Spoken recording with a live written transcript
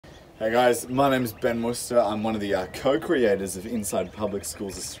Hey guys, my name is Ben Worcester. I'm one of the co-creators of Inside Public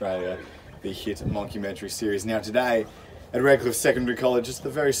Schools Australia, the hit mockumentary series. Now today, at Redcliffe Secondary College, it's a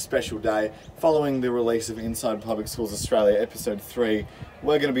very special day. Following the release of Inside Public Schools Australia Episode 3,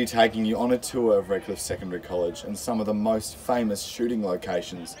 we're going to be taking you on a tour of Redcliffe Secondary College and some of the most famous shooting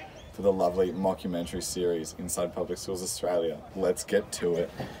locations for the lovely mockumentary series, Inside Public Schools Australia. Let's get to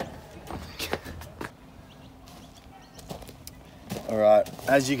it. Alright,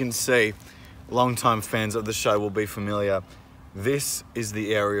 as you can see, long-time fans of the show will be familiar. This is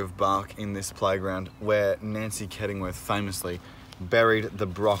the area of bark in this playground where Nancy Kettingworth famously buried the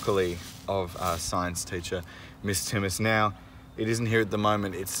broccoli of our science teacher, Miss Timmis. Now, it isn't here at the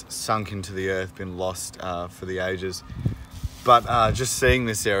moment, it's sunk into the earth, been lost for the ages. But just seeing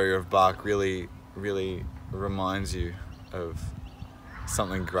this area of bark really reminds you of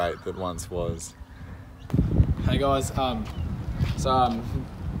something great that once was. Hey guys,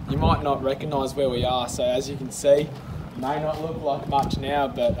 you might not recognise where we are, so as you can see, may not look like much now,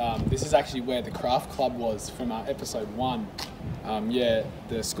 but this is actually where the craft club was from episode 1. Yeah,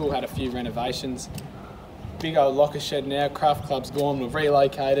 the school had a few renovations. Big old locker shed now, craft club's gone, we've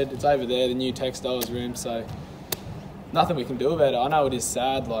relocated, it's over there, the new textiles room, so nothing we can do about it. I know it is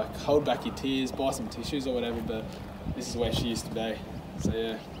sad, like hold back your tears, buy some tissues or whatever, but this is where she used to be, so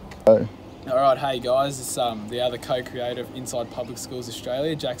yeah. Oh. Alright, hey guys, it's the other co-creator of Inside Public Schools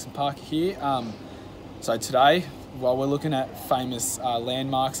Australia, Jackson Parker here. So today, while we're looking at famous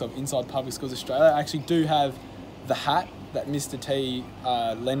landmarks of Inside Public Schools Australia, I actually do have the hat that Mr. T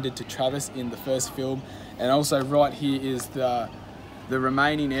lended to Travis in the first film, and also right here is the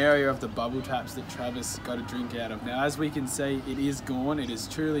remaining area of the bubble taps that Travis got a drink out of. Now as we can see, it is gone, it is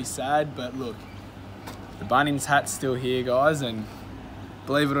truly sad, but look, the Bunnings hat's still here guys, and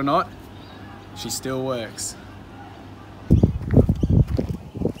believe it or not, she still works.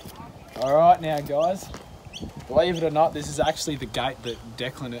 Alright now guys, believe it or not, this is actually the gate that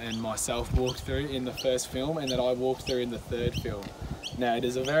Declan and myself walked through in the first film and that I walked through in the third film. Now it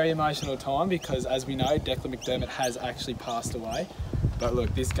is a very emotional time because as we know, Declan McDermott has actually passed away. But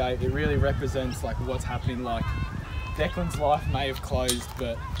look, this gate, it really represents like what's happening. Like Declan's life may have closed,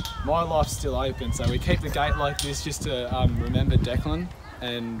 but my life's still open. So we keep the gate like this just to remember Declan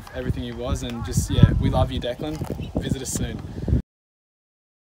and everything he was, and just, yeah, we love you Declan, visit us soon.